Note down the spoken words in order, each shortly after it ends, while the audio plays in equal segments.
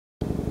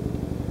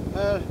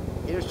Well,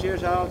 here's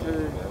cheers all to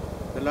Yeah.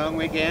 the long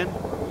weekend.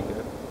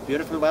 Weekend.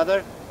 Beautiful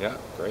weather. Yeah,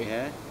 great.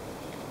 Yeah.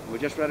 We're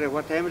just ready.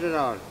 What time is it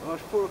all? Oh,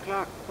 it's 4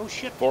 o'clock. Oh,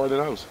 shit. 4 in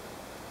the house.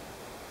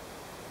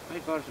 My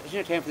God. Isn't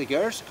it time for the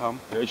girls to come?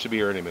 They should be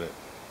here any minute.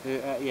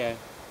 Yeah.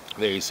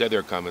 They said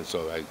they're coming,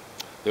 so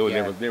they would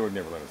Yeah.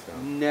 never let us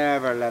down.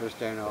 Never let us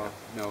down. Oh,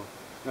 no.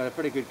 No, they're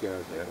pretty good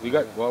girls. Yeah. We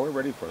got well, we're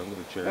ready for them.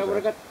 Little chairs. Well,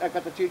 out. I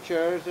got the two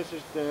chairs. This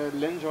is the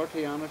Lynn's or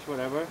Tiana's,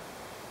 whatever.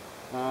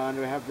 And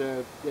we have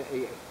the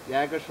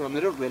Jaggers from. They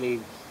don't really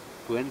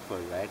go in for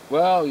it, right?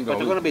 Well, you But know,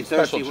 they're gonna be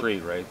special thirsty.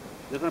 treat, right?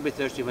 They're going to be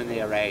thirsty when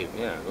they arrive.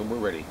 Yeah, we're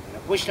ready. You know.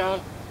 Which stall?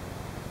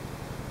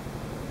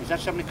 Is that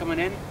somebody coming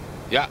in?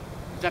 Yeah.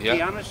 Is that Yeah.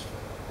 Tiana's?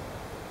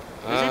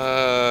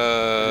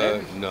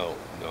 No.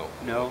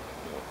 No.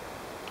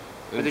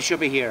 But they should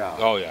be here, all.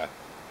 Oh yeah.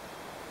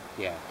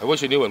 Yeah. I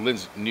wish I knew what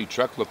Lynn's new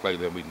truck looked like.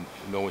 Then we'd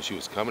know when she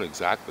was coming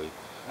exactly.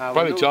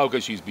 Probably we'll tell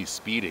because she's be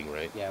speeding,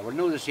 right? Yeah, we'll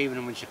know this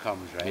evening when she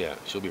comes, right? Yeah,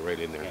 she'll be right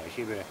in there. Yeah,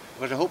 she'll be.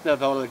 Because I hope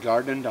they've all the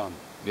gardening done.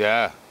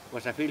 Yeah.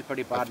 Because I feel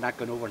pretty bad not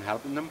going over and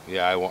helping them.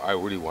 Yeah, I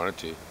really wanted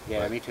to.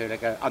 Yeah, me too.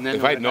 Like, and then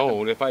if I'd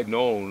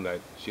known that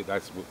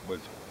that's what was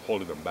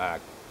holding them back.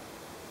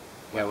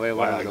 Yeah, we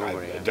want to go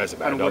over. It doesn't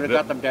matter. And we would have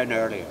got them down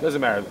earlier. Doesn't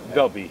matter.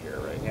 They'll be here,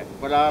 right? Yeah.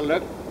 But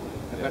look,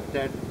 I've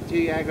got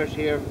two Jaggers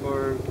here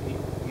for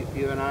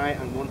you and I,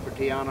 and one for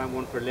Tiana and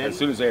one for Lynn. As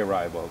soon as they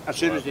arrive, as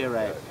soon as they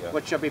arrive, yeah.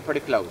 which should be pretty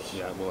close.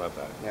 Yeah, we'll have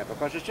that. Yeah,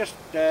 because it's just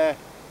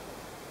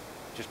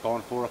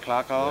gone 4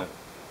 o'clock all. Yeah.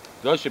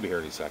 Those should be here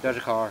any second. There's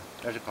a car.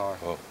 There's a car.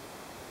 Oh.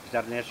 Is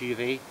that an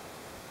SUV?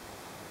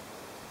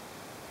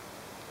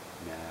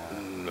 No.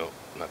 No,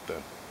 not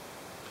them.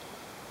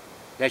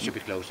 They should be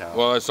close out.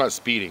 Well, it's not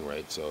speeding,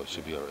 right? So it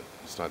should be all right.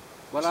 It's not.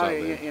 Well, it's not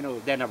late. you know,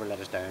 they never let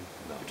us down.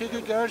 No, Two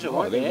good girls, no,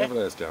 weren't they they? never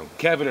let us down.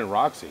 Kevin and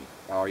Roxy.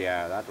 Oh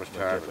yeah, that was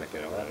terrible. different You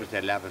know, thing, that right? was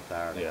the 11th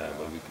hour. Yeah,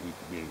 you know.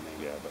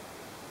 but yeah, but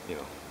you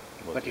know.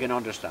 But you can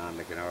understand,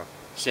 like, you know,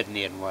 sitting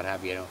in and what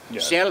have you, know.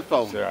 Yeah, Cell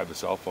phone. So I have the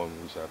cell phone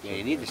reception. Yeah,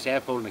 you need the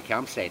cell phone in the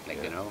campsite, like,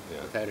 Yeah, you know,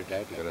 yeah. without a doubt.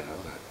 Like, Gotta you have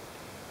know. that.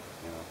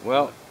 You know.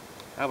 Well,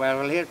 Oh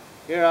well,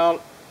 here all.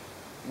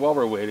 while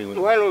we're waiting,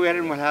 While we're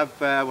waiting, we'll have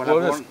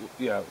one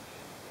yeah.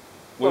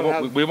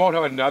 We'll We won't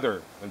have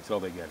another until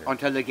they get here.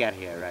 until they get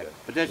here, right? Yeah,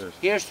 But cheers.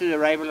 here's to the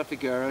arrival of the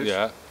girls.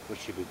 Yeah. Which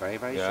should be very,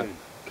 very Yeah. soon.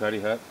 Cuddy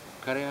Hut,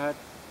 Cuddy Hut,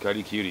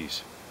 Cuddy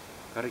Cuties.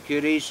 Cuddy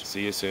Cuties.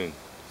 See you soon.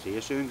 See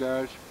you soon,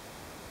 girls.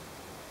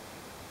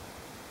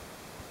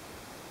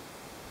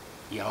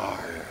 Yar.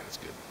 Yeah, that's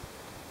good.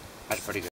 That's pretty good.